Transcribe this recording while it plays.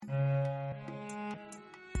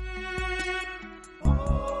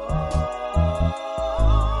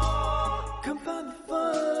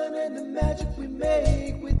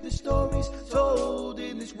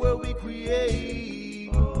game.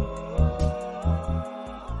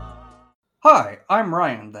 Hi, I'm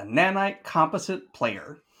Ryan, the Nanite Composite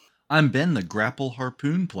player. I'm Ben, the Grapple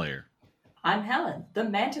Harpoon player. I'm Helen, the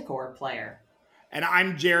Manticore player. And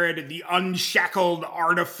I'm Jared, the unshackled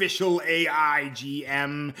artificial AI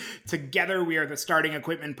GM. Together, we are the Starting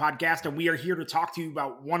Equipment Podcast, and we are here to talk to you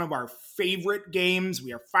about one of our favorite games.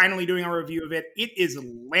 We are finally doing a review of it. It is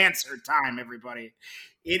Lancer time, everybody.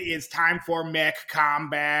 It is time for mech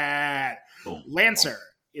combat. Lancer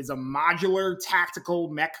is a modular tactical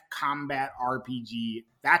mech combat RPG.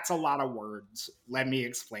 That's a lot of words. Let me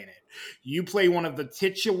explain it. You play one of the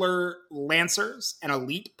titular Lancers, an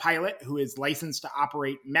elite pilot who is licensed to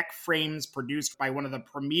operate mech frames produced by one of the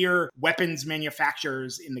premier weapons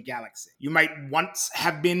manufacturers in the galaxy. You might once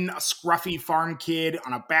have been a scruffy farm kid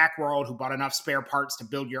on a back world who bought enough spare parts to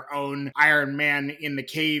build your own Iron Man in the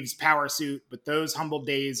caves power suit, but those humble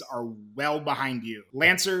days are well behind you.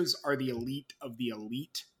 Lancers are the elite of the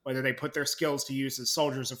elite. Whether they put their skills to use as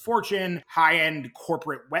soldiers of fortune, high-end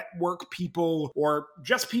corporate wet work people, or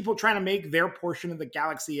just people trying to make their portion of the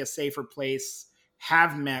galaxy a safer place,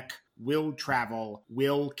 have mech, will travel,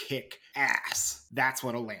 will kick ass. That's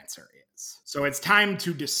what a Lancer is. So it's time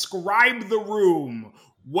to describe the room.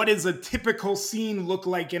 What does a typical scene look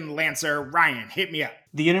like in Lancer? Ryan, hit me up.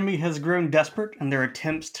 The enemy has grown desperate in their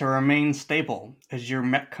attempts to remain stable as your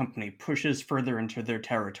mech company pushes further into their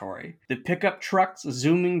territory. The pickup trucks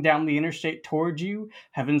zooming down the interstate towards you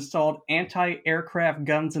have installed anti-aircraft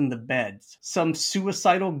guns in the beds. Some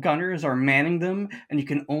suicidal gunners are manning them, and you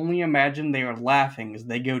can only imagine they are laughing as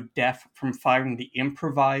they go deaf from firing the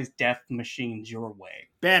improvised death machines your way.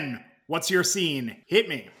 Ben, what's your scene? Hit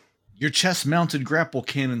me. Your chest-mounted grapple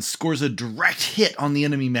cannon scores a direct hit on the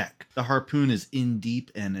enemy mech. The harpoon is in deep,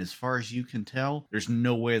 and as far as you can tell, there's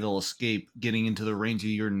no way they'll escape getting into the range of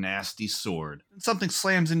your nasty sword. And something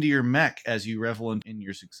slams into your mech as you revel in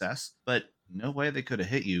your success, but no way they could have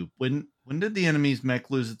hit you. When did the enemy's mech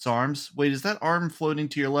lose its arms? Wait, is that arm floating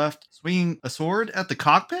to your left, swinging a sword at the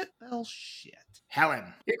cockpit? Well, shit.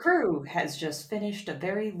 Helen. Your crew has just finished a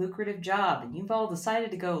very lucrative job, and you've all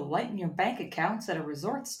decided to go lighten your bank accounts at a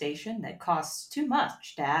resort station that costs too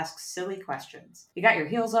much to ask silly questions. You got your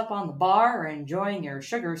heels up on the bar, enjoying your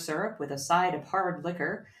sugar syrup with a side of hard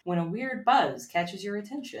liquor, when a weird buzz catches your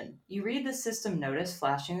attention. You read the system notice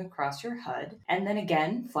flashing across your HUD, and then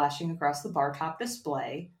again flashing across the bar top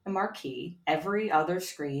display, the marquee, every other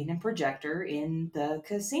screen and projector in the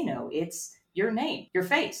casino. It's your name, your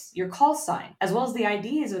face, your call sign, as well as the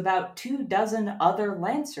IDs of about 24 other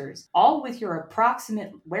Lancers, all with your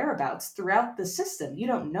approximate whereabouts throughout the system. You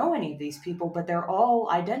don't know any of these people, but they're all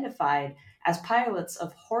identified as pilots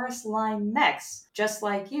of Horus Line mechs, just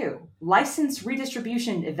like you. License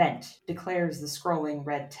redistribution event, declares the scrolling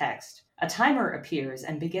red text. A timer appears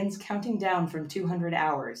and begins counting down from 200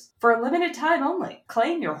 hours. For a limited time only,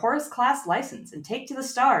 claim your Horus-class license and take to the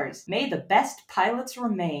stars. May the best pilots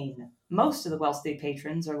remain. Most of the wealthy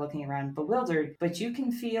patrons are looking around bewildered, but you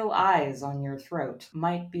can feel eyes on your throat.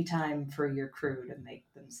 Might be time for your crew to make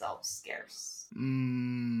themselves scarce.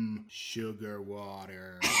 Sugar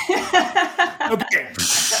water. Okay,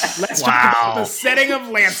 let's talk about the setting of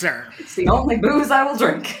Lancer. It's the only booze I will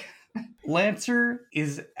drink. Lancer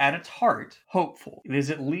is, at its heart, hopeful. It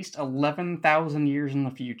is at least 11,000 years in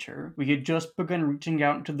the future. We had just begun reaching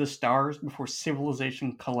out into the stars before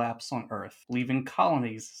civilization collapsed on Earth, leaving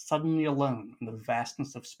colonies suddenly alone in the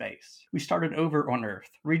vastness of space. We started over on Earth,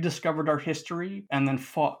 rediscovered our history, and then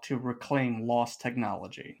fought to reclaim lost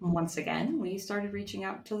technology. Once again, we started reaching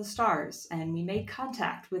out to the stars, and we made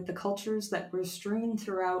contact with the cultures that were strewn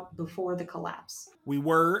throughout before the collapse. We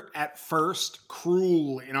were, at first,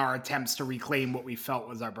 cruel in our attempts to reclaim what we felt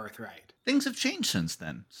was our birthright. Things have changed since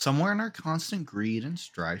then. Somewhere in our constant greed and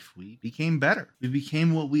strife, we became better. We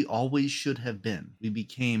became what we always should have been. We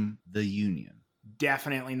became the Union.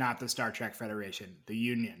 Definitely not the Star Trek Federation. The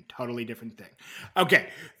Union. Totally different thing. Okay,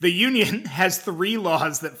 the Union has 3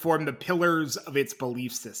 laws that form the pillars of its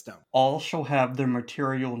belief system. All shall have their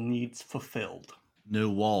material needs fulfilled. No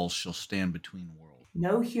walls shall stand between worlds.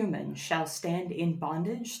 No human shall stand in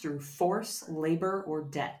bondage through force, labor, or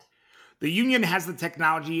debt. The Union has the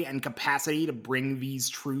technology and capacity to bring these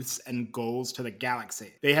truths and goals to the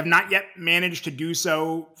galaxy. They have not yet managed to do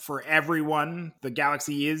so for everyone. The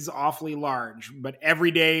galaxy is awfully large, but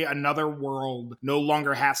every day another world no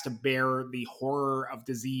longer has to bear the horror of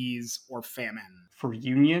disease or famine. For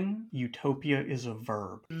Union, utopia is a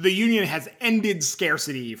verb. The Union has ended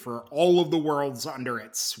scarcity for all of the worlds under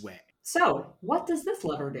its sway. So, what does this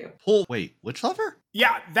lever do? Wait, which lever?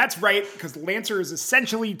 Yeah, that's right, because Lancer is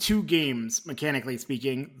essentially two games, mechanically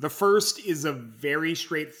speaking. The first is a very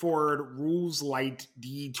straightforward rules light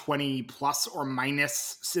D20 plus or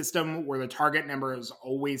minus system where the target number is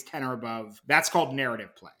always 10 or above. That's called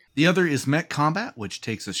narrative play. The other is Mech Combat, which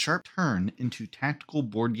takes a sharp turn into tactical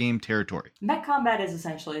board game territory. Mech Combat is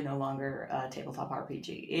essentially no longer a tabletop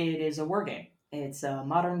RPG. It is a war game. It's a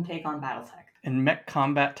modern take on Battletech. In mech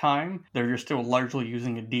combat time, they're still largely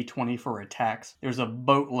using a d20 for attacks. There's a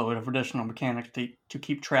boatload of additional mechanics to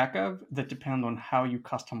keep track of that depend on how you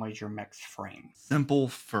customize your mech's frame. Simple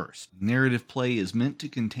first. Narrative play is meant to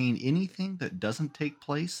contain anything that doesn't take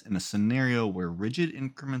place in a scenario where rigid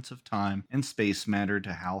increments of time and space matter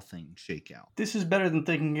to how things shake out. This is better than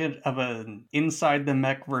thinking of an inside the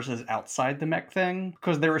mech versus outside the mech thing,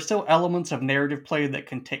 because there are still elements of narrative play that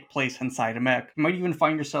can take place inside a mech. You might even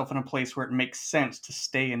find yourself in a place where it makes sense to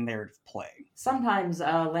stay in narrative play. Sometimes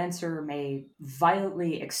a Lancer may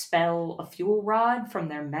violently expel a fuel rod from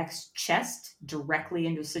their mech's chest directly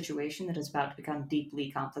into a situation that is about to become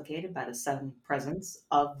deeply complicated by the sudden presence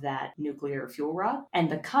of that nuclear fuel rod. And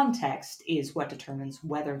the context is what determines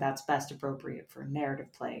whether that's best appropriate for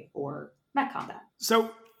narrative play or mech combat.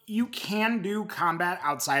 So you can do combat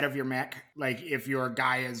outside of your mech, like if your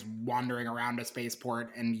guy is wandering around a spaceport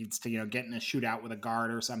and needs to, get in a shootout with a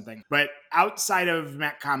guard or something. But outside of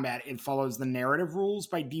mech combat, it follows the narrative rules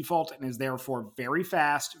by default and is therefore very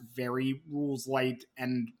fast, very rules light,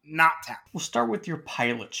 and not tactical. We'll start with your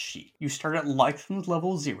pilot sheet. You start at license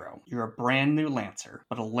level 0. You're a brand new Lancer,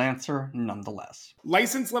 but a Lancer nonetheless.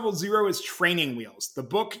 License level 0 is training wheels. The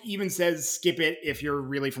book even says skip it if you're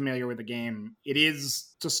really familiar with the game. It is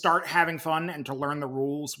to start having fun and to learn the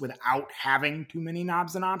rules without having too many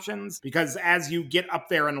knobs and options, because as you get up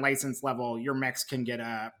there in license level, your mechs can get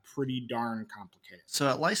pretty darn complicated. So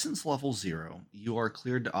at license level 0, you are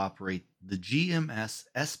cleared to operate the GMS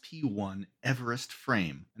SP1 Everest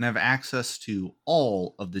frame and have access to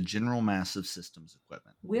all of the General Massive Systems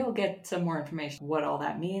equipment. We'll get some more information what all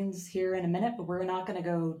that means here in a minute, but we're not going to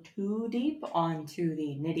go too deep onto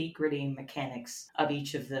the nitty-gritty mechanics of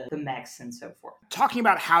each of the mechs and so forth. Talking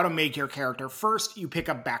about how to make your character, first you pick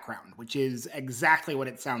a background, which is exactly what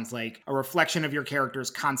it sounds like, a reflection of your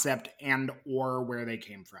character's concept and or where they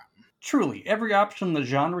came from. Truly, every option in the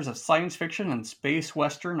genres of science fiction and space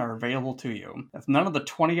western are available to you. If none of the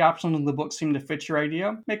 20 options in the book seem to fit your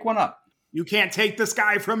idea, make one up. You can't take the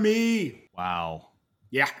sky from me! Wow.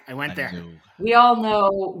 Yeah, I went there. knew. We all know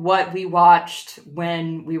what we watched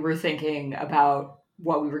when we were thinking about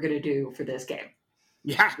what we were going to do for this game.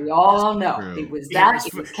 Yeah. We all know. True. It was that.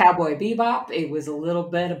 It was Cowboy Bebop. It was a little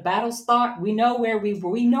bit of Battlestar. We know where we were.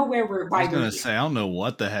 We know where we're. I was going to say, I don't know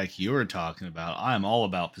what the heck you were talking about. I am all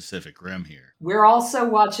about Pacific Rim here. We're also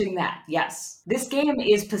watching that. Yes. This game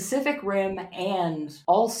is Pacific Rim and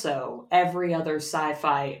also every other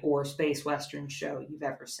sci-fi or space western show you've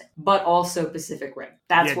ever seen. But also Pacific Rim.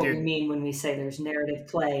 That's what we mean when we say there's narrative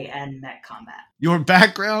play and mech combat. Your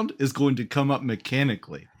background is going to come up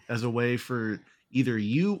mechanically as a way for either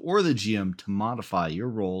you or the GM to modify your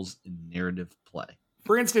roles in narrative play.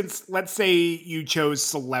 For instance, let's say you chose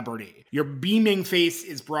celebrity. Your beaming face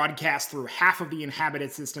is broadcast through half of the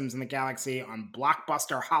inhabited systems in the galaxy on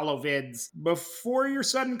blockbuster holovids before your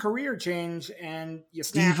sudden career change, and you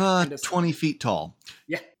snap. Diva, 20 feet tall.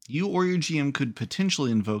 Yeah. You or your GM could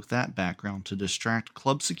potentially invoke that background to distract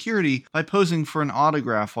club security by posing for an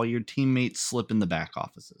autograph while your teammates slip in the back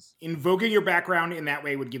offices. Invoking your background in that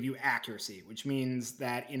way would give you accuracy, which means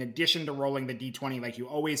that in addition to rolling the d20 like you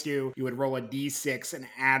always do, you would roll a d6 and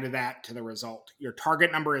add that to the result. Your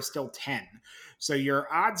target number is still 10. So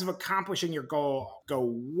your odds of accomplishing your goal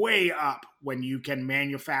go way up when you can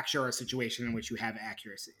manufacture a situation in which you have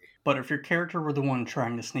accuracy. But if your character were the one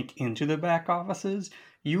trying to sneak into the back offices,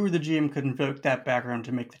 you or the GM could invoke that background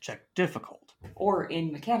to make the check difficult. Or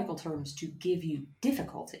in mechanical terms, to give you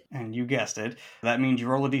difficulty. And you guessed it. That means you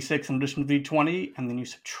roll a d6 in addition to the d20, and then you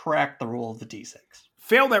subtract the roll of the d6.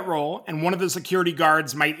 Fail that roll, and one of the security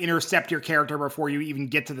guards might intercept your character before you even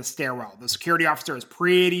get to the stairwell. The security officer is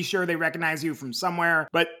pretty sure they recognize you from somewhere,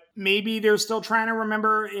 but maybe they're still trying to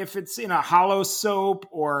remember if it's in a holo soap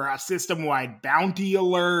or a system-wide bounty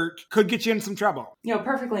alert. Could get you in some trouble.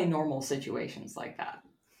 Perfectly normal situations like that.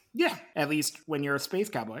 Yeah, at least when you're a space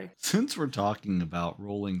cowboy. Since we're talking about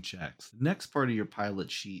rolling checks, the next part of your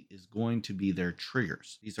pilot sheet is going to be their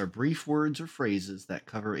triggers. These are brief words or phrases that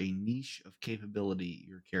cover a niche of capability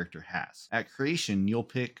your character has. At creation, you'll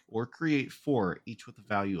pick or create 4, each with a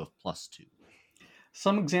value of +2.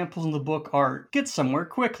 Some examples in the book are get somewhere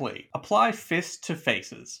quickly, apply fists to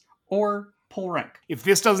faces, or pull rank. If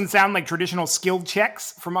this doesn't sound like traditional skill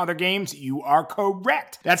checks from other games, you are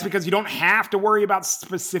correct. That's because you don't have to worry about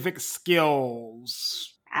specific skills.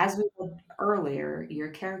 As we said earlier, your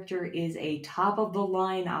character is a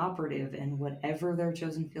top-of-the-line operative in whatever their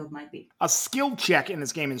chosen field might be. A skill check in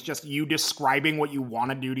this game is just you describing what you want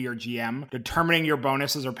to do to your GM, determining your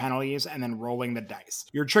bonuses or penalties, and then rolling the dice.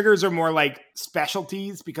 Your triggers are more like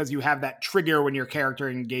specialties because you have that trigger when your character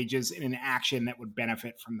engages in an action that would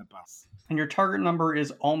benefit from the buff. And your target number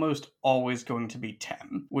is almost always going to be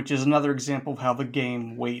 10, which is another example of how the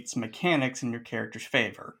game weights mechanics in your character's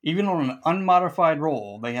favor. Even on an unmodified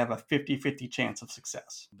roll, they have a 50-50 chance of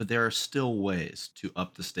success. But there are still ways to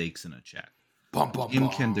up the stakes in a check. Bum, bum, The game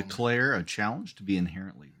bum. can declare a challenge to be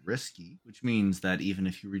inherently risky, which means that even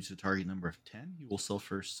if you reach the target number of 10, you will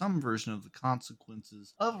suffer some version of the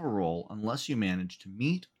consequences of a roll unless you manage to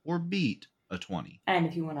meet or beat a 20. And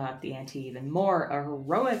if you want to up the ante even more, a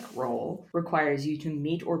heroic roll requires you to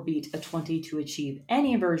meet or beat a 20 to achieve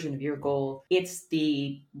any version of your goal. It's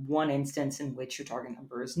the one instance in which your target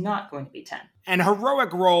number is not going to be 10. And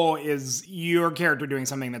heroic roll is your character doing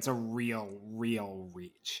something that's a real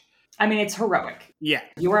reach. I mean, it's heroic. Yeah.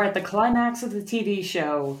 You are at the climax of the TV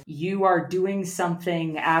show. You are doing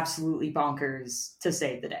something absolutely bonkers to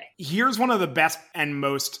save the day. Here's one of the best and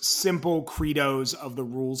most simple credos of the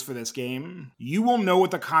rules for this game. You will know what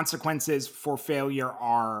the consequences for failure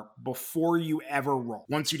are before you ever roll.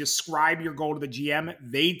 Once you describe your goal to the GM,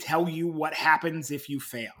 they tell you what happens if you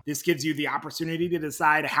fail. This gives you the opportunity to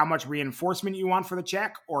decide how much reinforcement you want for the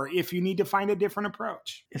check, or if you need to find a different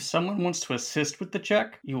approach. If someone wants to assist with the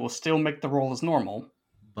check, you will still make the roll as normal,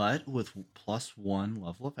 but with +1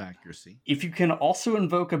 level of accuracy. If you can also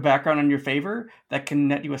invoke a background in your favor, that can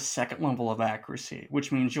net you a second level of accuracy,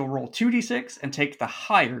 which means you'll roll 2d6 and take the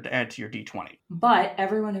higher to add to your d20. But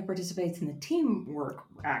everyone who participates in the teamwork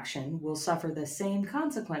action will suffer the same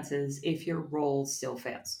consequences if your roll still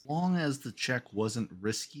fails. As long as the check wasn't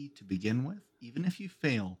risky to begin with, even if you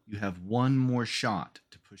fail, you have one more shot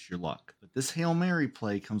to push your luck. But this Hail Mary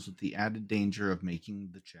play comes with the added danger of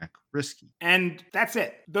making the check risky. And that's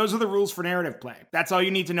it. Those are the rules for narrative play. That's all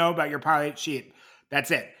you need to know about your pilot sheet.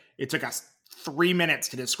 That's it. It took us 3 minutes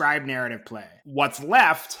to describe narrative play. What's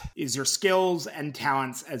left is your skills and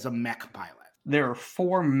talents as a mech pilot. There are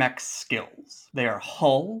 4 mech skills. They are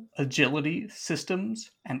hull, agility,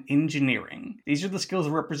 systems, and engineering. These are the skills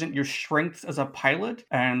that represent your strengths as a pilot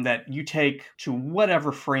and that you take to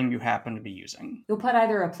whatever frame you happen to be using. You'll put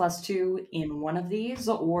either a +2 in one of these,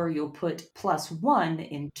 or you'll put +1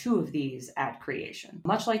 in 2 of these at creation.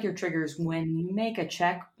 Much like your triggers, when you make a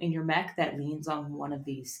check in your mech that leans on one of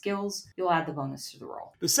these skills, you'll add the bonus to the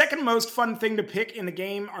roll. The second most fun thing to pick in the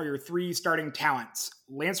game are your 3 starting talents.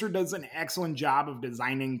 Lancer does an excellent job of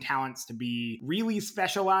designing talents to be really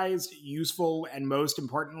specialized, useful, and most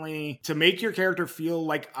importantly, to make your character feel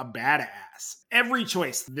like a badass. Every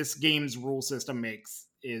choice this game's rule system makes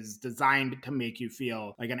is designed to make you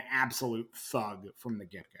feel like an absolute thug from the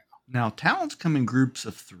get-go. Now, talents come in groups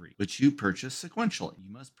of 3, which you purchase sequentially.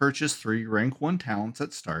 You must purchase 3 rank 1 talents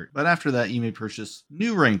at start, but after that you may purchase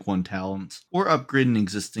new rank 1 talents or upgrade an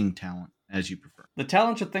existing talent as you prefer. The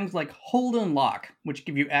talents are things like hold and lock, which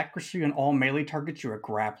give you accuracy on all melee targets you are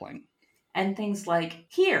grappling. And things like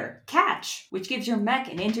here, catch, which gives your mech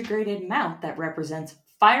an integrated mount that represents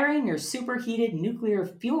firing your superheated nuclear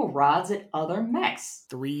fuel rods at other mechs.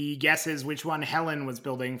 3 guesses which one Helen was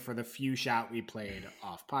building for the few shot we played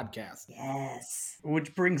off podcast. Yes.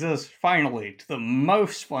 Which brings us finally to the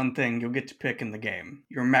most fun thing you'll get to pick in the game,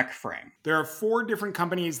 your mech frame. There are 4 different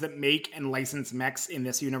companies that make and license mechs in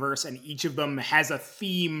this universe, and each of them has a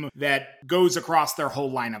theme that goes across their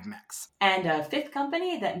whole line of mechs. And a 5th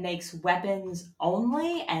company that makes weapons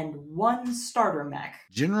only and 1 starter mech.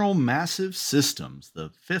 General Massive Systems,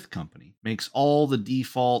 the 5th company, makes all the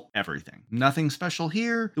default everything. Nothing special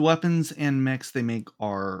here. The weapons and mechs they make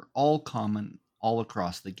are all common all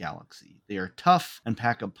across the galaxy. They are tough and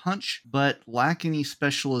pack a punch, but lack any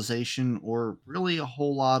specialization or really a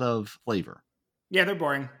whole lot of flavor. Yeah, they're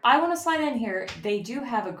boring. I want to slide in here. They do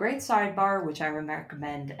have a great sidebar, which I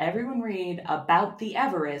recommend everyone read, about the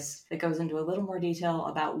Everest, that goes into a little more detail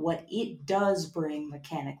about what it does bring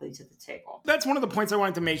mechanically to the table. That's one of the points I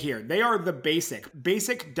wanted to make here. They are the basic.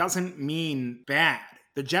 Basic doesn't mean bad.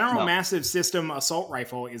 The General Massive System assault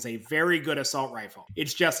rifle is a very good assault rifle.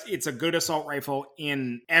 It's a good assault rifle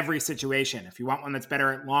in every situation. If you want one that's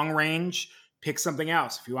better at long range, pick something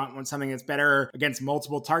else. If you want something that's better against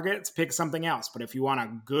multiple targets, pick something else. But if you want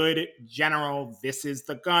a good general, this is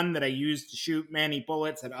the gun that I use to shoot many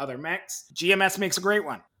bullets at other mechs, GMS makes a great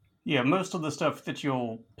one. Yeah, most of the stuff that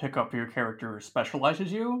you'll pick up your character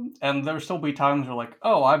specializes you, and there'll still be times where like,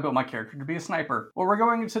 oh, I built my character to be a sniper. Well, we're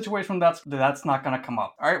going in a situation that's not going to come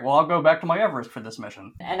up. All right, well, I'll go back to my Everest for this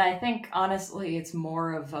mission. And I think, honestly, it's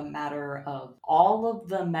more of a matter of all of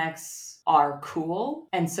the mechs are cool,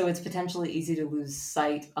 and so it's potentially easy to lose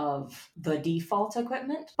sight of the default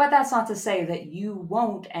equipment. But that's not to say that you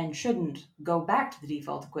won't and shouldn't go back to the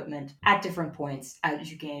default equipment at different points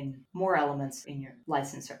as you gain more elements in your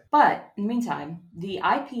licensor. But in the meantime, the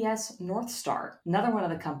IPS North Star, another one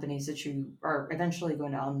of the companies that you are eventually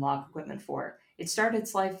going to unlock equipment for, it started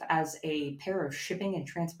its life as a pair of shipping and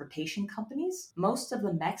transportation companies. Most of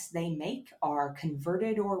the mechs they make are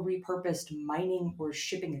converted or repurposed mining or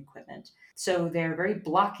shipping equipment. So they're very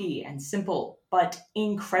blocky and simple, but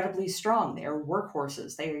incredibly strong. They are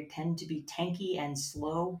workhorses. They tend to be tanky and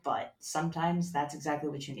slow, but sometimes that's exactly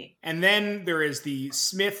what you need. And then there is the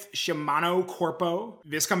Smith Shimano Corpo.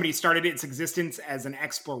 This company started its existence as an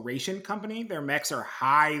exploration company. Their mechs are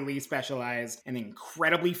highly specialized and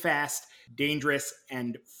incredibly fast, dangerous,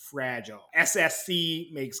 and fragile.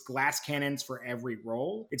 SSC makes glass cannons for every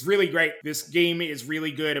role. It's really great. This game is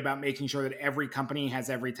really good about making sure that every company has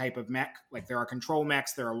every type of mech. Like there are control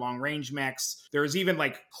mechs, there are long range mechs. There's even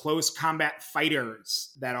like close combat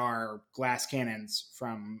fighters that are glass cannons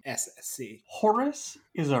from SSC. Horus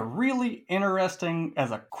is a really interesting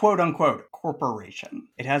as a quote-unquote corporation.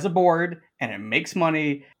 It has a board, and it makes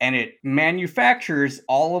money, and it manufactures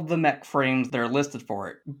all of the mech frames that are listed for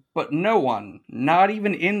it. But no one, not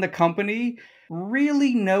even in the company,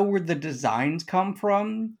 really know where the designs come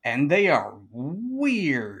from, and they are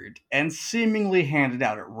weird and seemingly handed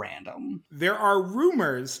out at random. There are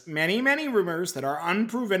rumors, many, many rumors that are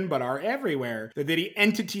unproven but are everywhere, that the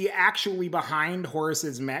entity actually behind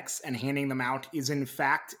Horus's mechs and handing them out is in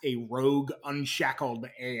fact a rogue, unshackled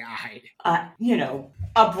AI.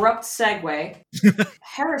 Abrupt segue.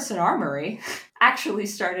 Harrison Armory actually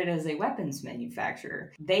started as a weapons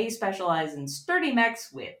manufacturer. They specialize in sturdy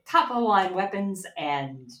mechs with top-of-the-line weapons,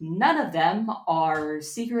 and none of them are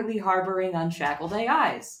secretly harboring unshackled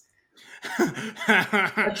AIs.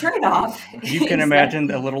 The trade-off You can imagine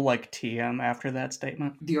a little like TM after that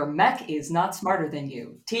statement. Your mech is not smarter than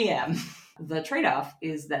you. TM. The trade-off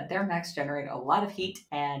is that their mechs generate a lot of heat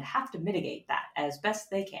and have to mitigate that as best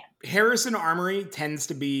they can. Harrison Armory tends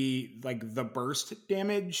to be like the burst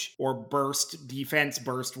damage or burst defense,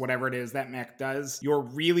 burst whatever it is that mech does. You're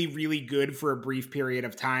really, really good for a brief period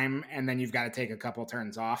of time, and then you've got to take a couple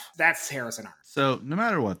turns off. That's Harrison Armory. So no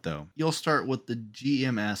matter what, though, you'll start with the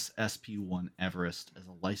GMS SP1 Everest as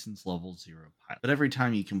a license level 0 pilot. But every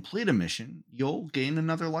time you complete a mission, you'll gain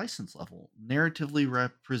another license level, narratively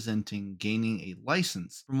representing gaining a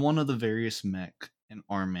license from one of the various mech and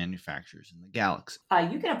arm manufacturers in the galaxy.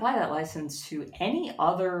 You can apply that license to any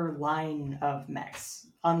other line of mechs,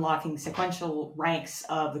 unlocking sequential ranks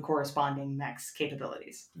of the corresponding mech's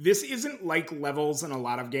capabilities. This isn't like levels in a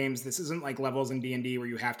lot of games. This isn't like levels in D&D where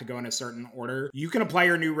you have to go in a certain order. You can apply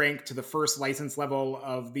your new rank to the first license level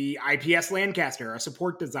of the IPS Lancaster, a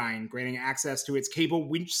support design, granting access to its cable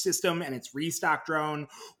winch system and its restock drone,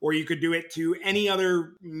 or you could do it to any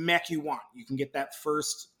other mech you want. You can get that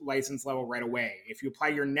first license level right away. If you apply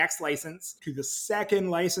your next license to the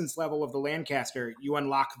second license level of the Lancaster, you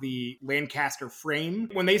unlock the Lancaster frame.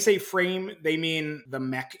 When they say frame, they mean the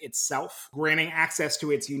mech itself, granting access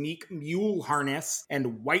to its unique mule harness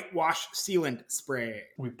and whitewash sealant spray.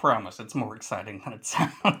 We promise it's more exciting than it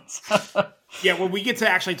sounds. Yeah, when we get to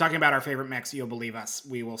actually talking about our favorite mechs, you'll believe us.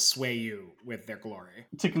 We will sway you with their glory.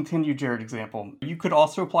 To continue Jared's example, you could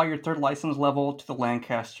also apply your third license level to the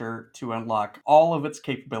Lancaster to unlock all of its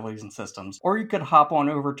capabilities and systems, or you could hop on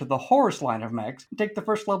over to the Horus line of mechs and take the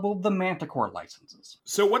first level of the Manticore licenses.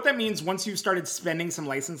 So what that means, once you've started spending some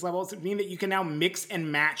license levels, it means that you can now mix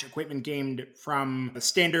and match equipment gained from the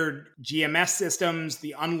standard GMS systems,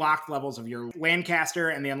 the unlocked levels of your Lancaster,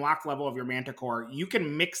 and the unlocked level of your Manticore. You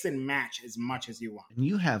can mix and match as much as you want. And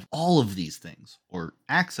you have all of these things, or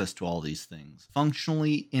access to all these things,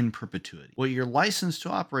 functionally in perpetuity. What you're licensed to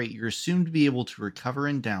operate, you're assumed to be able to recover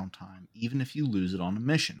in downtime, even if you lose it on a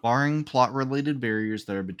mission, barring plot-related barriers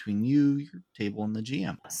that are between you, your table, and the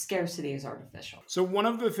GM. Scarcity is artificial. So one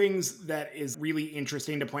of the things that is really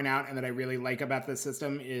interesting to point out and that I really like about this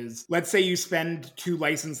system is, let's say you spend 2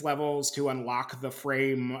 license levels to unlock the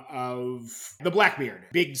frame of the Blackbeard,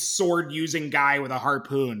 big sword-using guy with a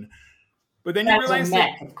harpoon. But then you That's a realize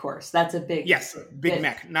that, mech, of course. That's a big, yes, big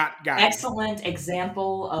mech, not guy. excellent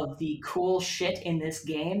example of the cool shit in this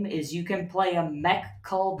game is you can play a mech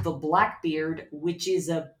called the Blackbeard, which is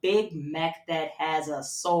a big mech that has a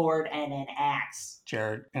sword and an axe.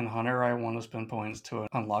 Jared, in Hunter, I want to spend points to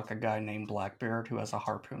unlock a guy named Blackbeard who has a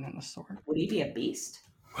harpoon and a sword. Would he be a beast?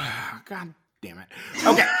 God damn it.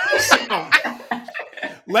 Okay, so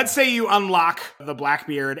let's say you unlock the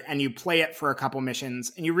Blackbeard and you play it for a couple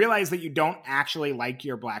missions and you realize that you don't actually like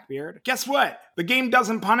your Blackbeard. Guess what? The game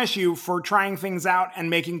doesn't punish you for trying things out and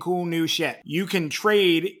making cool new shit. You can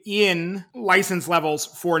trade in license levels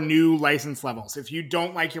for new license levels. If you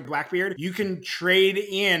don't like your Blackbeard, you can trade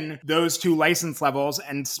in those 2 license levels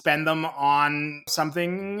and spend them on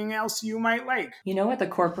something else you might like. You know what the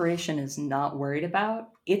corporation is not worried about?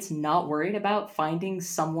 It's not worried about finding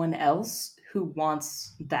someone else who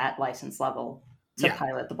wants that license level to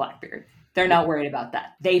pilot the Blackbeard. They're not worried about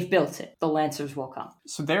that. They've built it. The Lancers will come.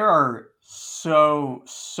 So there are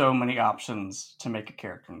so many options to make a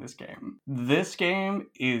character in this game. This game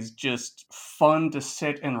is just fun to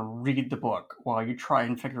sit and read the book while you try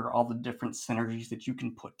and figure all the different synergies that you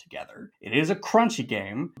can put together. It is a crunchy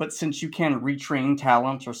game, but since you can retrain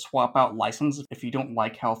talents or swap out license if you don't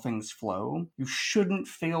like how things flow, you shouldn't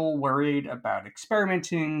feel worried about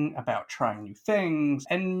experimenting, about trying new things,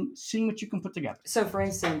 and seeing what you can put together. So, for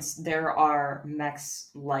instance, there are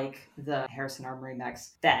mechs like the Harrison Armory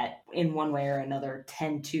mechs that, in one way or another,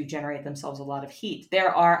 tend to generate themselves a lot of heat.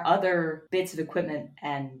 There are other bits of equipment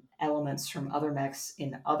and elements from other mechs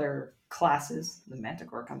in other classes, the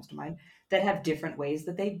Manticore comes to mind, that have different ways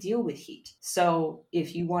that they deal with heat. So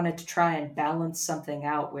if you wanted to try and balance something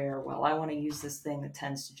out where, well, I want to use this thing that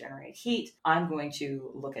tends to generate heat, I'm going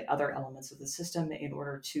to look at other elements of the system in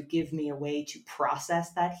order to give me a way to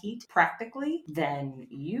process that heat practically, then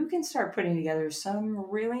you can start putting together some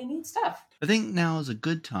really neat stuff. I think now is a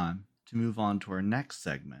good time to move on to our next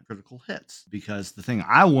segment, Critical Hits, because the thing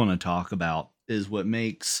I want to talk about is what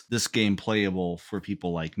makes this game playable for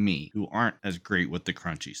people like me who aren't as great with the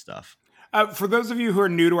crunchy stuff. For those of you who are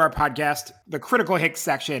new to our podcast, the Critical Hits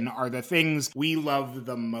section are the things we love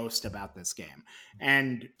the most about this game.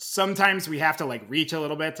 And sometimes we have to reach a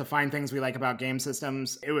little bit to find things we like about game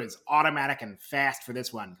systems. It was automatic and fast for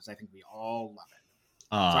this one because I think we all love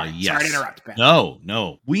it. Yes. Sorry to interrupt, Ben.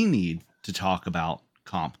 No. We need to talk about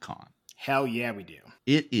CompCon. Hell yeah, we do.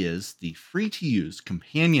 It is the free-to-use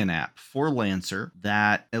companion app for Lancer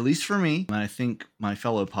that, at least for me, and I think my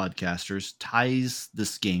fellow podcasters, ties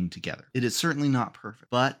this game together. It is certainly not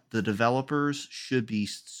perfect, but the developers should be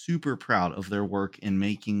super proud of their work in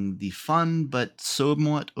making the fun but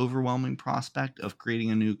somewhat overwhelming prospect of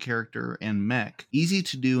creating a new character and mech easy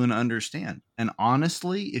to do and understand. And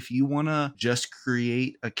honestly, if you want to just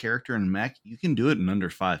create a character and mech, you can do it in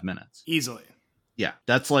under 5 minutes. Easily. Yeah,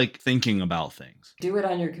 that's like thinking about things. Do it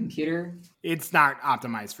on your computer. It's not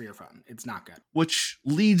optimized for your phone. It's not good. Which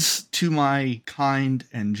leads to my kind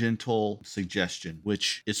and gentle suggestion,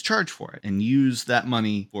 which is charge for it and use that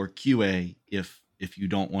money for QA if you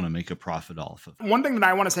don't want to make a profit off of it. One thing that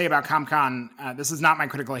I want to say about CompCon, this is not my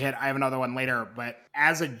critical hit. I have another one later, but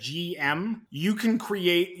as a GM, you can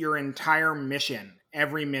create your entire mission,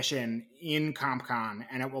 every mission in CompCon,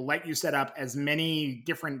 and it will let you set up as many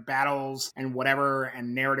different battles and whatever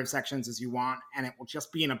and narrative sections as you want, and it will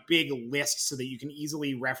just be in a big list so that you can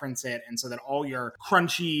easily reference it and so that all your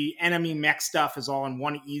crunchy enemy mech stuff is all in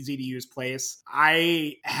one easy to use place.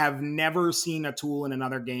 I have never seen a tool in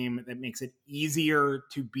another game that makes it easier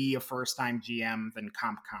to be a first-time GM than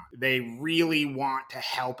CompCon. They really want to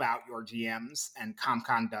help out your GMs, and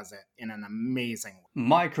CompCon does it in an amazing way.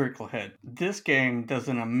 My critical hit. This game does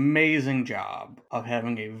an amazing job of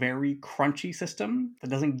having a very crunchy system that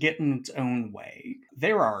doesn't get in its own way.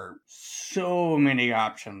 There are so many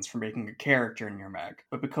options for making a character in your mech,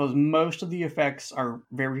 but because most of the effects are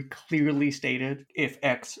very clearly stated, if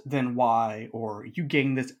X then Y, or you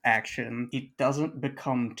gain this action, it doesn't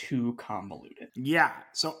become too convoluted. Yeah,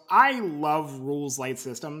 so I love rules light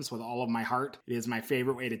systems with all of my heart. It is my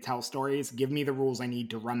favorite way to tell stories. Give me the rules I need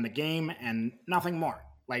to run the game and nothing more.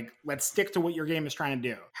 Let's stick to what your game is trying to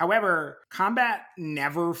do. However, combat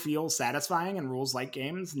never feels satisfying in rules-like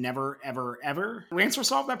games. Never, ever, ever. Lancer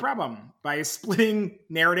solved that problem by splitting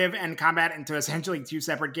narrative and combat into essentially 2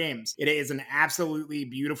 separate games. It is an absolutely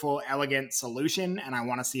beautiful, elegant solution, and I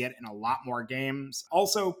want to see it in a lot more games.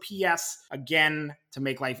 Also, P.S., again, to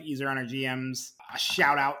make life easier on our GMs, a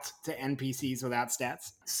shout out to NPCs without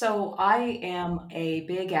stats. So I am a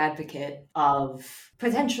big advocate of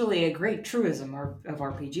potentially a great truism of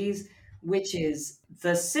RPGs, which is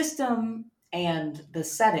the system and the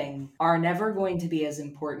setting are never going to be as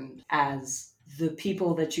important as the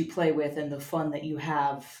people that you play with and the fun that you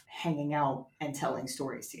have hanging out and telling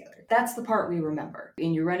stories together. That's the part we remember.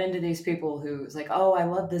 And you run into these people who's like, oh, I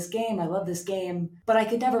love this game, but I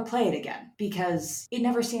could never play it again because it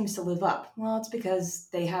never seems to live up. Well, it's because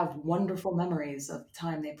they have wonderful memories of the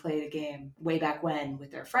time they played a game way back when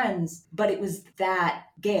with their friends, but it was that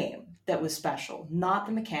game that was special, not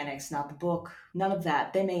the mechanics, not the book, none of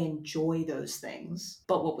that. They may enjoy those things,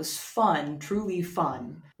 but what was fun, truly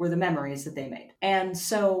fun, were the memories that they made. And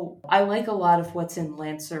so I like a lot of what's in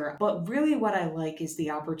Lancer, but really what I like is the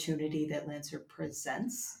opportunity that Lancer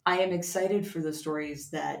presents. I am excited for the stories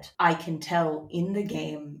that I can tell in the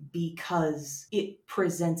game because it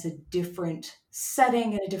presents a different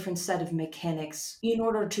setting and a different set of mechanics in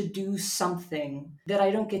order to do something that I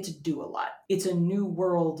don't get to do a lot. It's a new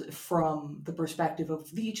world from the perspective of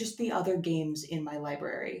just the other games in my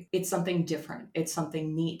library. It's something different. It's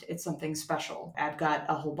something neat. It's something special. I've got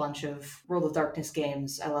a whole bunch of World of Darkness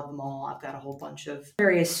games. I love them all. I've got a whole bunch of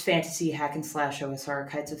various fantasy hack and slash OSR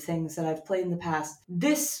kinds of things that I've played in the past.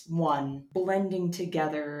 This one, blending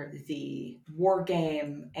together the war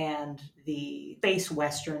game and the space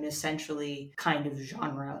western essentially kind of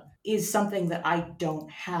genre, is something that I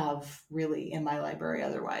don't have really in my library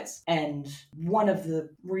otherwise. And one of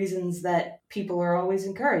the reasons that people are always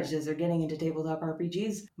encouraged as they're getting into tabletop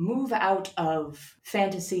RPGs, move out of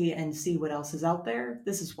fantasy and see what else is out there.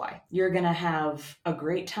 This is why. You're going to have a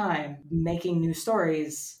great time making new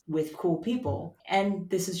stories with cool people. And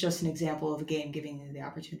this is just an example of a game giving you the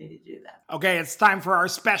opportunity to do that. Okay, it's time for our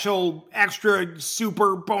special extra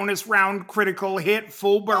super bonus round critical hit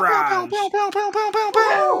full barrage.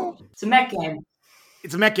 It's a mech game.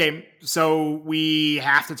 It's a mech game, so we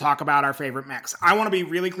have to talk about our favorite mechs. I want to be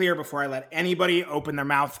really clear before I let anybody open their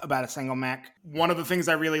mouth about a single mech. One of the things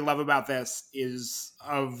I really love about this is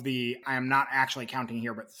I am not actually counting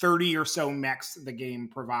here, but 30 or so mechs the game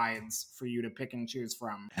provides for you to pick and choose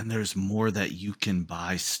from. And there's more that you can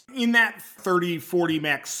buy. In that 30, 40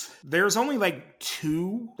 mechs, there's only like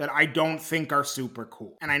 2 that I don't think are super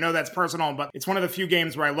cool. And I know that's personal, but it's one of the few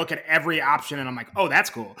games where I look at every option and I'm like, oh, that's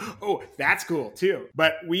cool. Oh, that's cool too.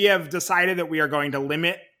 But we have decided that we are going to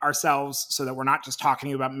limit ourselves so that we're not just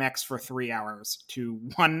talking about mechs for 3 hours to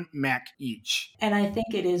 1 mech each. And I think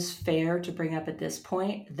it is fair to bring up at this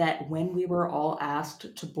point that when we were all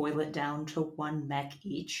asked to boil it down to 1 mech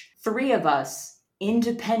each, 3 of us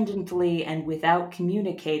independently and without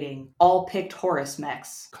communicating all picked Horus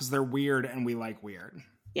mechs. Because they're weird and we like weird.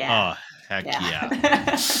 Yeah. Oh, heck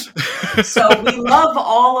yeah. So we love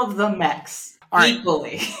all of the mechs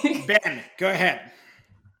equally. Ben, go ahead.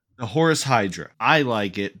 The Horus Hydra. I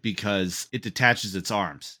like it because it detaches its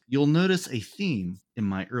arms. You'll notice a theme in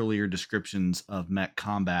my earlier descriptions of mech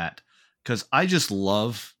combat because I just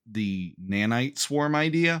love the nanite swarm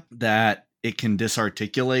idea that it can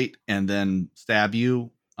disarticulate and then stab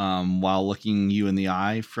you while looking you in the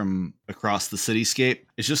eye from across the cityscape.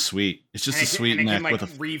 It's just sweet. It's just a sweet mech. And it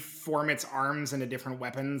can reform its arms into different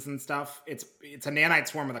weapons and stuff. It's a nanite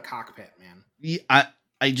swarm with a cockpit, man. Yeah,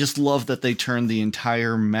 I just love that they turned the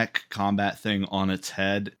entire mech combat thing on its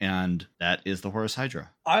head, and that is the Horus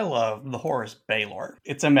Hydra. I love the Horus Baylor.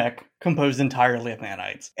 It's a mech composed entirely of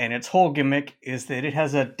nanites, and its whole gimmick is that it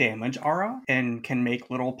has a damage aura and can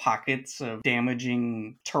make little pockets of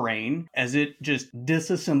damaging terrain as it just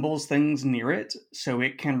disassembles things near it so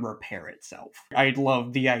it can repair itself. I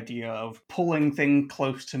love the idea of pulling things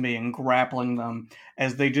close to me and grappling them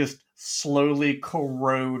as they just slowly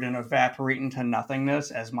corrode and evaporate into nothingness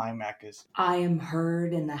as my mech is. I am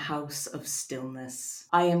heard in the house of stillness.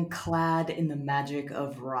 I am clad in the magic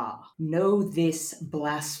of Ra. Know this,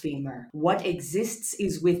 blasphemer. What exists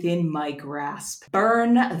is within my grasp.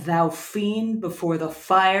 Burn, thou fiend, before the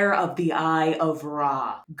fire of the eye of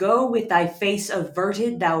Ra. Go with thy face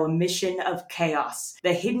averted, thou emission of chaos.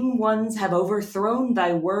 The hidden ones have overthrown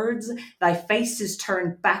thy words. Thy face is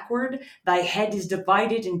turned backward. Thy head is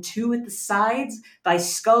divided in 2 at the sides, thy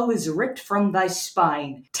skull is ripped from thy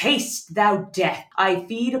spine. Taste, thou death. I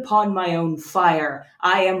feed upon my own fire.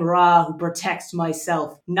 I am Ra who protects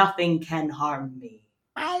myself. Nothing can harm me.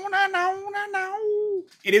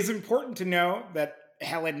 It is important to know that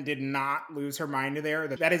Helen did not lose her mind there.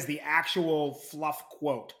 That is the actual fluff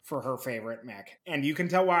quote for her favorite mech. And you can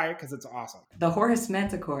tell why, because it's awesome. The Horus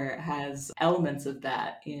Manticore has elements of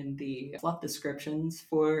that in the fluff descriptions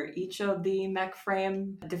for each of the mech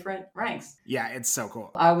frame different ranks. Yeah, it's so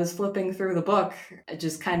cool. I was flipping through the book,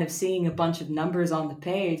 just kind of seeing a bunch of numbers on the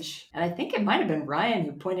page, and I think it might have been Ryan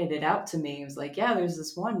who pointed it out to me. He was like, yeah, there's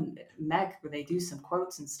this one mech where they do some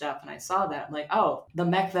quotes and stuff, and I saw that. I'm like, oh, the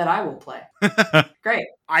mech that I will play. Great.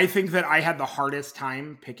 I think that I had the hardest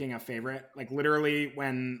time picking a favorite. Like literally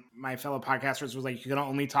when my fellow podcasters was like, you can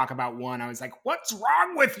only talk about one, I was like, what's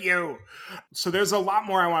wrong with you? So there's a lot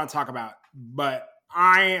more I want to talk about, but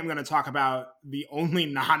I am going to talk about the only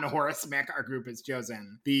non-Horus mech our group has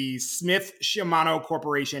chosen, the Smith Shimano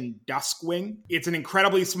Corporation Duskwing. It's an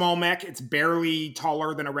incredibly small mech. It's barely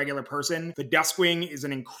taller than a regular person. The Duskwing is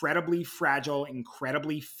an incredibly fragile,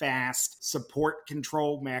 incredibly fast support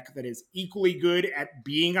control mech that is equally good at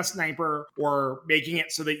being a sniper or making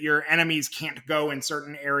it so that your enemies can't go in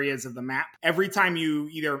certain areas of the map. Every time you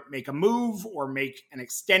either make a move or make an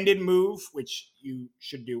extended move, which you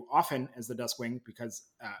should do often as the Duskwing because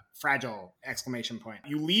fragile, exclamation point.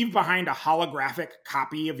 You leave behind a holographic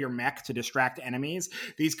copy of your mech to distract enemies.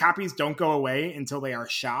 These copies don't go away until they are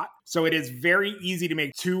shot. So it is very easy to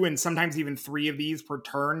make 2 and sometimes even 3 of these per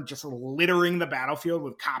turn, just littering the battlefield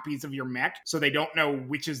with copies of your mech so they don't know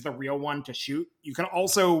which is the real one to shoot. You can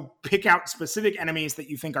also pick out specific enemies that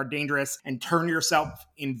you think are dangerous and turn yourself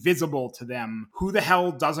invisible to them. Who the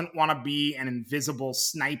hell doesn't want to be an invisible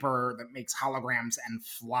sniper that makes holograms and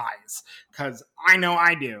flies? Because I know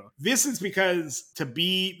I do. This is because, to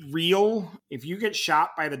be real, if you get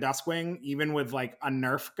shot by the Duskwing, even with like a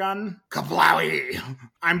Nerf gun, kablowie!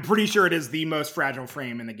 I'm pretty sure it is the most fragile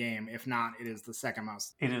frame in the game. If not, it is the second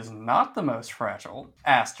most. It is not the most fragile.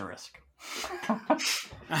 Asterisk.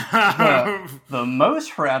 The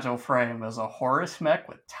most fragile frame is a Horus mech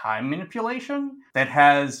with time manipulation that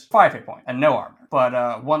has 5 hit points and no armor.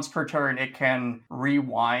 But once per turn, it can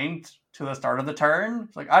rewind to the start of the turn.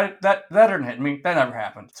 It's like, that didn't hit me. That never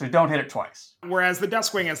happened. So don't hit it twice. Whereas the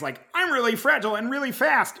Duskwing is like, I'm really fragile and really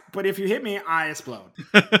fast, but if you hit me, I explode.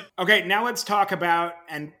 Okay, now let's talk about,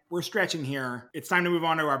 and we're stretching here, it's time to move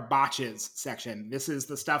on to our botches section. This is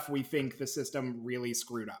the stuff we think the system really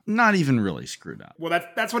screwed up. Not even really screwed up. Well,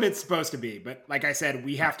 that's what it's supposed to be. But like I said,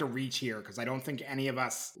 we have to reach here because I don't think any of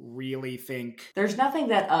us really think... There's nothing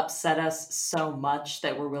that upset us so much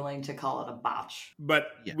that we're willing to call it a botch. But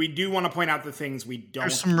we do want to point out the things we don't...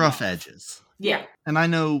 There's some rough edges. Yeah. And I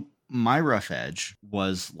know my rough edge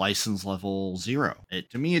was license level 0.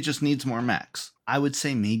 To me, it just needs more mechs. I would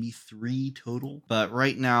say maybe 3 total. But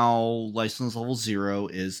right now, license level 0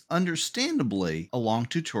 is understandably a long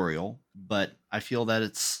tutorial, but I feel that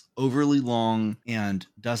it's overly long and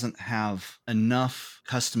doesn't have enough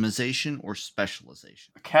customization or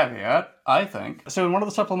specialization. A caveat, I think. So in one of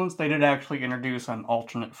the supplements, they did actually introduce an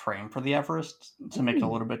alternate frame for the Everest to make it a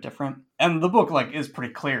little bit different. And the book is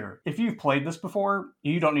pretty clear. If you've played this before,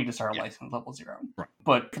 you don't need to start license level 0. Right.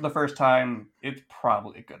 But for the first time, it's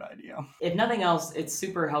probably a good idea. If nothing else, it's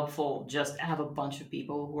super helpful just to have a bunch of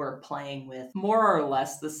people who are playing with more or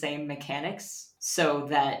less the same mechanics so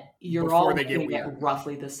that you're Before all they get looking at weird.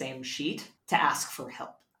 roughly the same sheet to ask for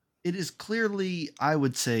help. It is clearly, I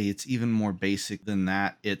would say it's even more basic than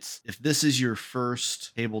that. It's, if this is your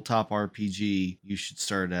first tabletop RPG, you should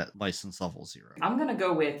start at license level 0. I'm gonna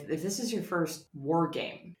go with, if this is your first war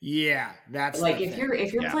game. Yeah, that's Like the if thing. you're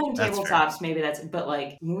Yeah, playing that's tabletops, maybe that's, but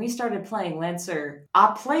like when we started playing Lancer,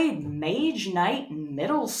 I played Mage Knight in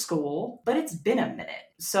middle school, but it's been a minute.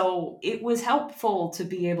 So it was helpful to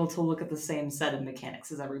be able to look at the same set of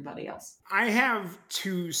mechanics as everybody else. I have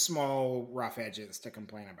 2 small rough edges to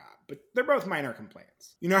complain about, but they're both minor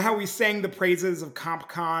complaints. You know how we sang the praises of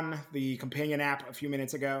CompCon, the companion app, a few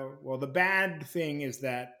minutes ago? Well, the bad thing is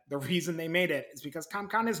that the reason they made it is because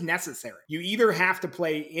CompCon is necessary. You either have to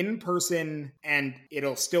play in person and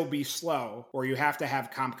it'll still be slow, or you have to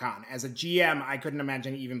have CompCon. As a GM, I couldn't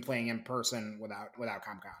imagine even playing in person without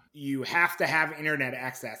CompCon. You have to have internet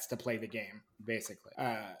access to play the game, basically.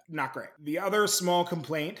 Not great. The other small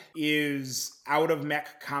complaint is out of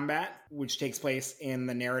mech combat, which takes place in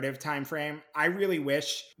the narrative time frame. I really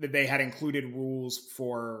wish that they had included rules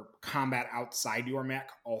for combat outside your mech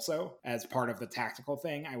also as part of the tactical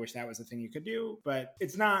thing. I wish that was a thing you could do, but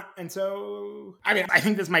it's not. And so, I mean, I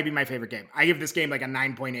think this might be my favorite game. I give this game like a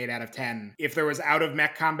 9.8 out of 10. If there was out of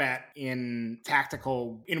mech combat in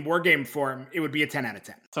tactical, in wargame form, it would be a 10 out of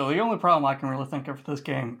 10. So the only problem I can really think of for this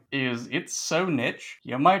game is it's so niche,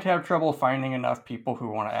 you might have trouble finding enough people who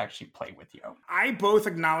want to actually play with you. I both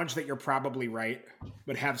acknowledge that you're probably right,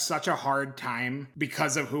 but have such a hard time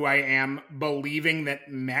because of who I am believing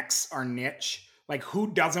that mechs are niche. Like,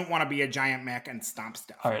 who doesn't want to be a giant mech and stomp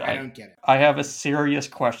stuff? All right, I don't get it. I have a serious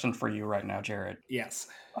question for you right now, Jared. Yes.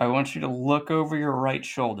 I want you to look over your right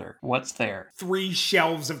shoulder. What's there? 3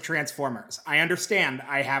 shelves of Transformers. I understand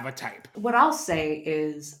I have a type. What I'll say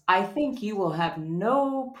is, I think you will have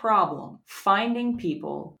no problem finding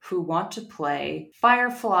people who want to play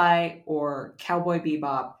Firefly or Cowboy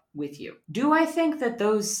Bebop with you. Do I think that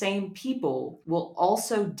those same people will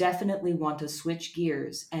also definitely want to switch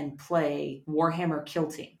gears and play Warhammer Kill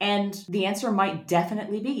Team? And the answer might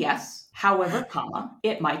definitely be yes. However,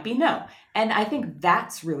 it might be no. And I think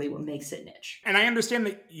that's really what makes it niche. And I understand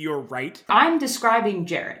that you're right. I'm describing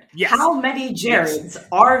Jared. Yes. How many Jareds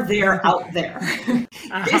are there out there?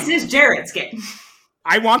 This is Jared's game.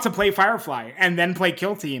 I want to play Firefly and then play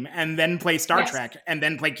Kill Team and then play Star Trek and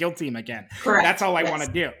then play Kill Team again. Correct. That's all I want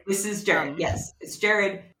to do. This is Jared. Yes, it's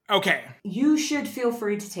Jared. Okay. You should feel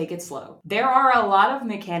free to take it slow. There are a lot of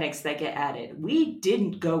mechanics that get added. We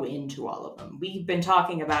didn't go into all of them. We've been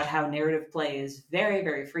talking about how narrative play is very,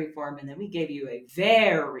 very freeform, and then we gave you a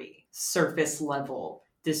very surface level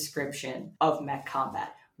description of mech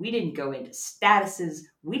combat. We didn't go into statuses.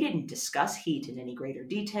 We didn't discuss heat in any greater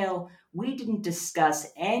detail. We didn't discuss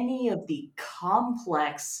any of the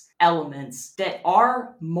complex elements that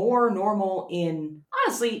are more normal in,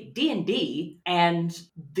 honestly, D&D and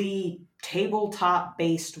the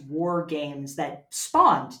tabletop-based war games that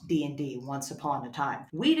spawned D&D once upon a time.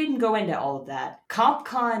 We didn't go into all of that.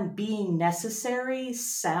 CompCon being necessary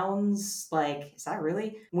sounds like, is that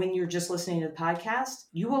really? When you're just listening to the podcast,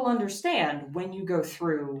 you will understand when you go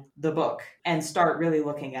through the book and start really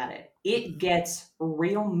looking at it. It gets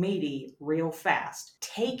real meaty real fast.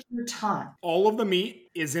 Take your time. All of the meat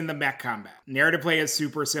is in the mech combat. Narrative play is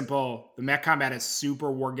super simple. The mech combat is super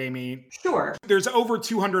wargamey. Sure. There's over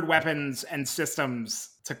 200 weapons and systems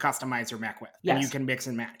to customize your mech with. Yes. And you can mix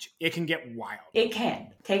and match. It can get wild. It can.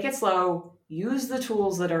 Take it slow. Use the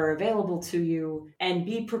tools that are available to you and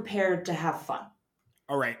be prepared to have fun.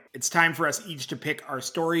 All right, it's time for us each to pick our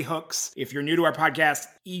story hooks. If you're new to our podcast,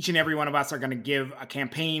 each and every one of us are going to give a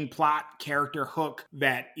campaign, plot, character hook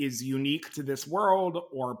that is unique to this world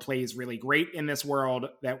or plays really great in this world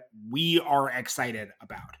that we are excited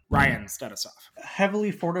about. Ryan, start us off. A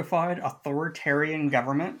heavily fortified authoritarian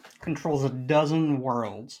government controls a dozen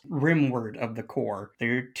worlds, rimward of the core.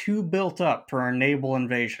 They're too built up for a naval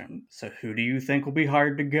invasion. So who do you think will be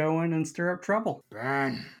hired to go in and stir up trouble?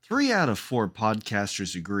 Burn. 3 out of 4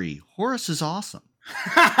 podcasters agree. Horus is awesome.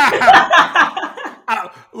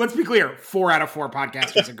 Let's be clear. 4 out of 4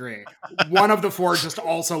 podcasters agree. One of the 4 just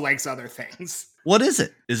also likes other things. What is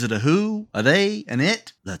it? Is it a who, a they, an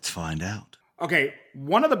it? Let's find out. Okay,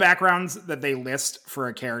 one of the backgrounds that they list for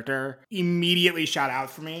a character immediately shot out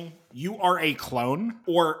for me. You are a clone,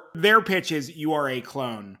 or their pitch is you are a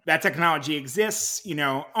clone. That technology exists,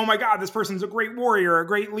 oh my God, this person's a great warrior, a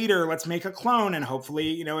great leader. Let's make a clone and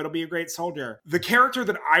hopefully, it'll be a great soldier. The character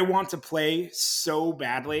that I want to play so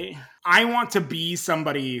badly, I want to be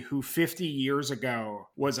somebody who 50 years ago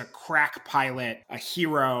was a crack pilot, a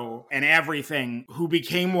hero, and everything, who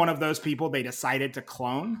became one of those people they decided to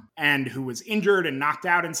clone and who was injured and knocked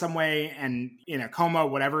out in some way and in a coma,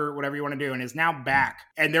 whatever you want to do, and is now back.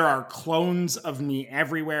 And there are clones of me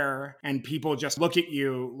everywhere, and people just look at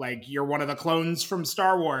you like you're one of the clones from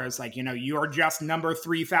Star Wars, like, you're just number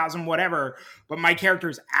 3000 whatever, but my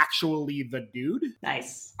character's actually the dude.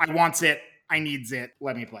 Nice. I wants it. I needs it.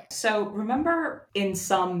 Let me play. So remember in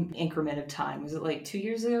some increment of time, was it like 2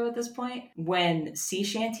 years ago at this point, when sea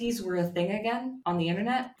shanties were a thing again on the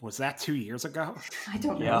internet? Was that 2 years ago? I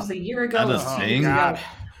don't know. Yeah. It was a year ago. That a thing? God.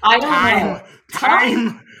 I don't know.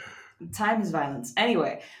 Time. Time is violence.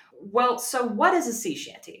 Anyway, well, so what is a sea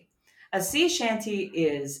shanty? A sea shanty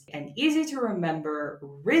is an easy to remember,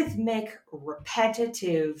 rhythmic,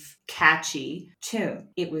 repetitive, catchy tune.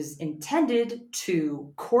 It was intended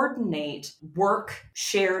to coordinate work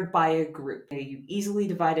shared by a group. You easily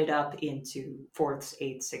divide it up into 4ths,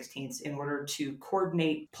 8ths, 16ths in order to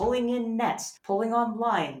coordinate pulling in nets, pulling on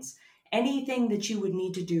lines, anything that you would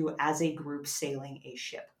need to do as a group sailing a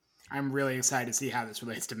ship. I'm really excited to see how this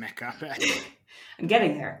relates to mech combat. I'm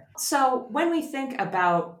getting there. So when we think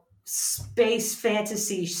about space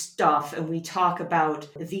fantasy stuff and we talk about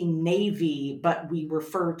the Navy, but we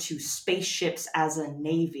refer to spaceships as a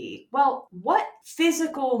Navy. Well, what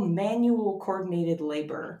physical, manual, coordinated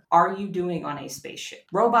labor are you doing on a spaceship?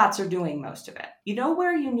 Robots are doing most of it. You know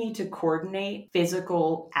where you need to coordinate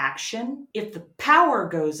physical action? If the power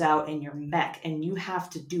goes out in your mech and you have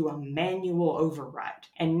to do a manual override.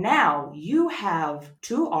 And now you have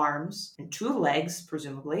 2 arms and 2 legs,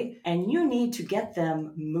 presumably, and you need to get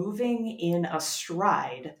them moving in a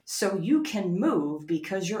stride so you can move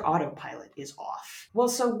because your autopilot is off. Well,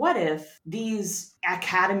 so what if these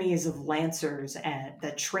academies of lancers and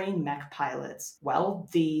that train mech pilots, well,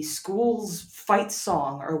 the school's fight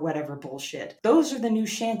song or whatever bullshit, those are the new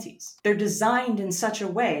shanties. They're designed in such a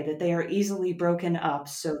way that they are easily broken up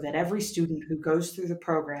so that every student who goes through the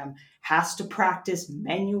program has to practice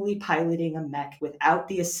manually piloting a mech without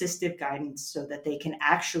the assistive guidance so that they can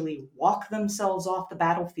actually walk themselves off the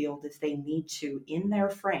battlefield if they need to in their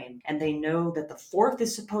frame. And they know that the 4th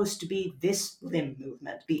is supposed to be this limb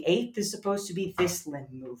movement. The 8th is supposed to be this limb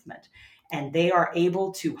movement. And they are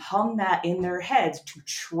able to hum that in their heads to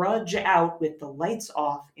trudge out with the lights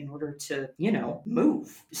off in order to,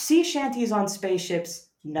 move. Sea shanties on spaceships,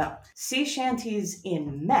 no. Sea shanties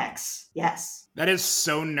in mechs, yes. That is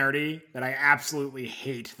so nerdy that I absolutely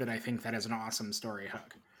hate that I think that is an awesome story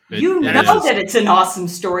hook. You know that it's an awesome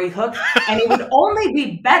story hook, and it would only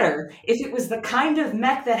be better if it was the kind of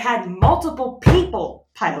mech that had multiple people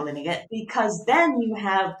piloting it, because then you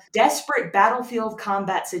have desperate battlefield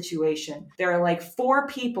combat situation. There are like 4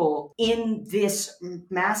 people in this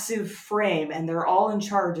massive frame, and they're all in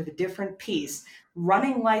charge of a different piece.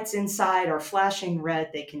 Running lights inside are flashing red.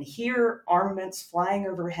 They can hear armaments flying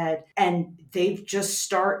overhead, and they just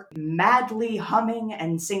start madly humming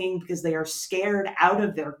and singing because they are scared out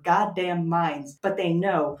of their goddamn minds. But they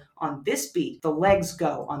know on this beat, the legs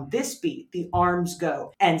go. On this beat, the arms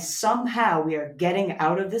go. And somehow we are getting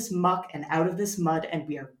out of this muck and out of this mud, and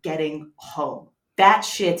we are getting home. That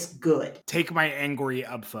shit's good. Take my angry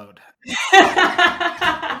upvote.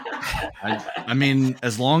 I mean,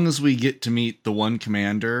 as long as we get to meet the one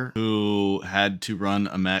commander who had to run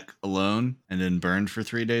a mech alone and then burned for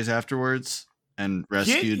 3 days afterwards and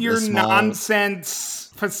rescued Get your a small...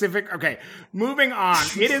 nonsense Pacific. Okay, moving on.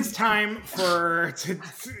 It is time for...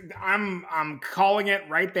 I'm calling it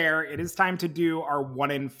right there. It is time to do our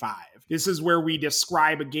 1 in 5. This is where we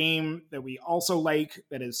describe a game that we also like,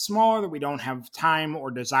 that is smaller, that we don't have time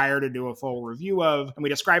or desire to do a full review of, and we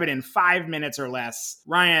describe it in 5 minutes or less.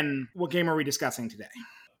 Ryan, what game are we discussing today?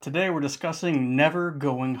 Today we're discussing Never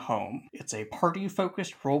Going Home. It's a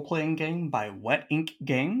party-focused role-playing game by Wet Ink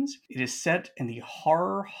Games. It is set in the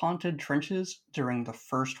horror-haunted trenches during the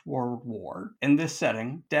First World War. In this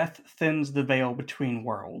setting, death thins the veil between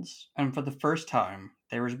worlds, and for the first time,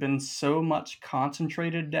 there has been so much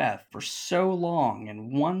concentrated death for so long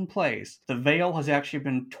in one place, the veil has actually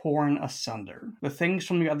been torn asunder. The things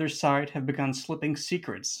from the other side have begun slipping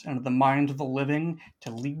secrets into the minds of the living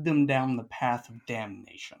to lead them down the path of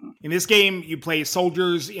damnation. In this game, you play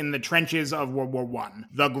soldiers in the trenches of World War I,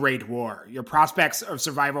 the Great War. Your prospects of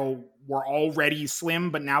survival were already slim,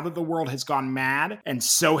 but now that the world has gone mad, and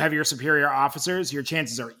so have your superior officers, your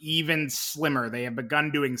chances are even slimmer. They have begun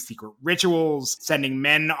doing secret rituals, sending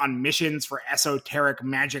men on missions for esoteric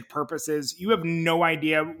magic purposes. You have no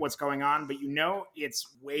idea what's going on, but you know it's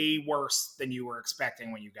way worse than you were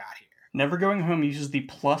expecting when you got here. Never Going Home uses the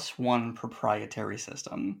 +1 proprietary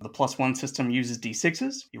system. The +1 system uses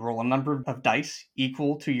d6s. You roll a number of dice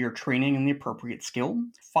equal to your training and the appropriate skill.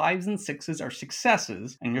 5s and 6s are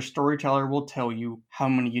successes, and your storyteller will tell you how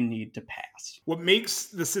many you need to pass. What makes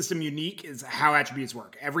the system unique is how attributes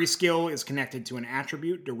work. Every skill is connected to an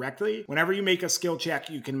attribute directly. Whenever you make a skill check,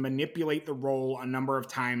 you can manipulate the roll a number of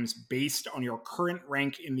times based on your current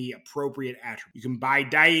rank in the appropriate attribute. You can buy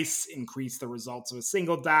dice, increase the results of a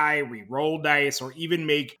single die, roll dice, or even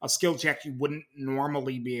make a skill check you wouldn't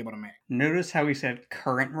normally be able to make. Notice how he said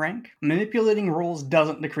current rank? Manipulating rolls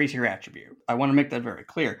doesn't decrease your attribute. I want to make that very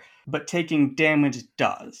clear. But taking damage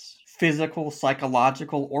does. Physical,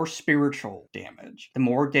 psychological, or spiritual damage. The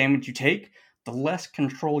more damage you take, the less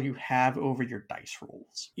control you have over your dice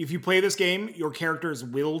rolls. If you play this game, your characters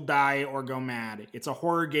will die or go mad. It's a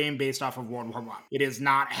horror game based off of World War I. It is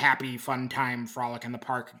not happy, fun time, frolic in the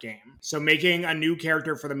park game. So making a new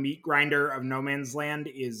character for the meat grinder of No Man's Land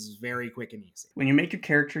is very quick and easy. When you make a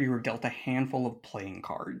character, you are dealt a handful of playing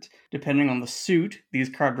cards. Depending on the suit, these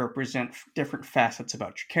cards represent different facets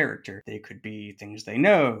about your character. They could be things they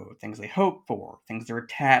know, things they hope for, things they're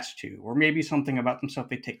attached to, or maybe something about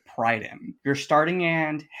themselves they take pride in. Your starting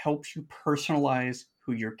hand helps you personalize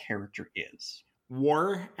who your character is.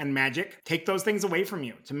 war and magic take those things away from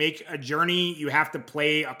you. To make a journey, you have to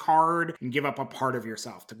play a card and give up a part of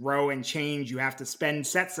yourself. To grow and change, you have to spend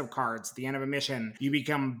sets of cards at the end of a mission. You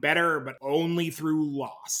become better, but only through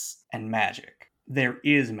loss. And magic. There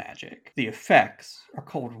is magic. The effects are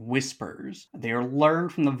called whispers. They are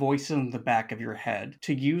learned from the voices in the back of your head.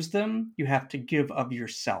 To use them, you have to give of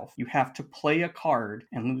yourself. You have to play a card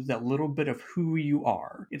and lose that little bit of who you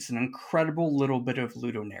are. It's an incredible little bit of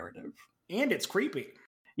ludonarrative. And it's creepy.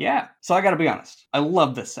 Yeah, so I gotta be honest. I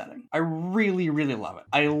love this setting. I really, really love it.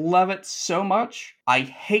 I love it so much. I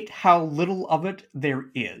hate how little of it there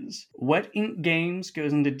is. Wet Ink Games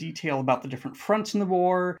goes into detail about the different fronts in the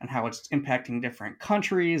war and how it's impacting different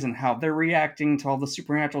countries and how they're reacting to all the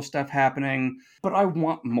supernatural stuff happening. But I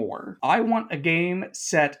want more. I want a game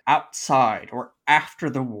set outside or after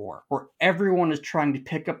the war, where everyone is trying to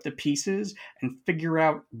pick up the pieces and figure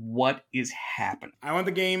out what is happening. I want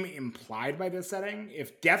the game implied by this setting.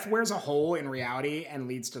 If death wears a hole in reality and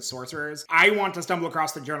leads to sorcerers, I want to stumble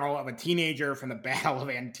across the journal of a teenager from the Battle of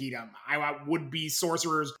Antietam. I want would-be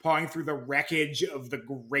sorcerers pawing through the wreckage of the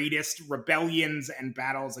greatest rebellions and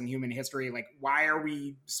battles in human history. Like, why are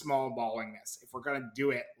we small balling this? If we're gonna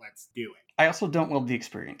do it, let's do it. I also don't love the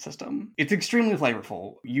experience system. It's extremely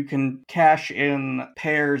flavorful. You can cash in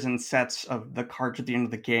pairs and sets of the cards at the end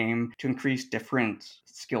of the game to increase different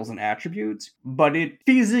skills and attributes, but it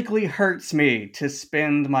physically hurts me to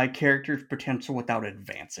spend my character's potential without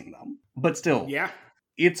advancing them. But still, Yeah.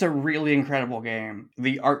 It's a really incredible game.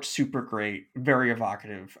 The art's super great, very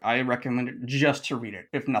evocative. I recommend it just to read it,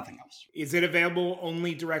 if nothing else. Is it available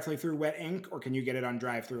only directly through Wet Ink, or can you get it on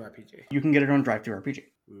Drive-Thru-RPG? You can get it on Drive-Thru-RPG.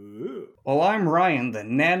 Ooh. Well, I'm Ryan, the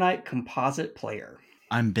Nanite Composite player.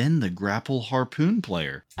 I'm Ben, the Grapple Harpoon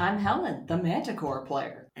player. I'm Helen, the Manticore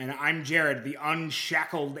player. And I'm Jared, the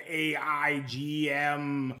Unshackled AI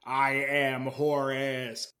GM. I am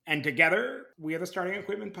Horace. And together, we are the Starting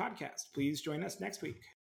Equipment Podcast. Please join us next week.